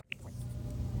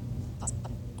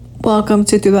Welcome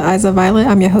to Through the Eyes of Violet.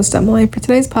 I'm your host, Emily. For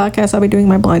today's podcast, I'll be doing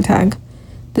my blind tag.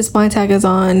 This blind tag is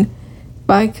on, if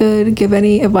I could give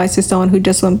any advice to someone who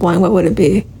just went blind, what would it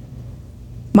be?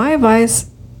 My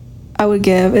advice I would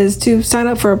give is to sign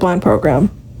up for a blind program.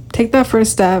 Take that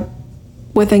first step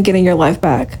within getting your life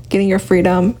back, getting your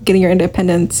freedom, getting your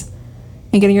independence,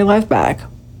 and getting your life back.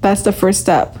 That's the first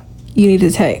step you need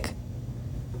to take.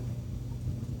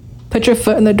 Put your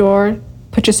foot in the door,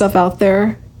 put yourself out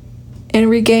there, and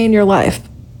regain your life.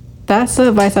 That's the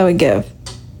advice I would give.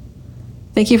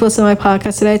 Thank you for listening to my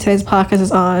podcast today. Today's podcast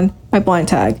is on my blind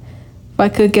tag. If I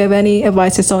could give any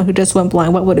advice to someone who just went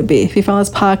blind, what would it be? If you found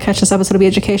this podcast, this episode to be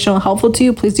educational and helpful to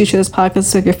you, please do share this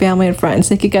podcast with your family and friends.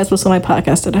 Thank you guys for listening to my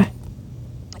podcast today.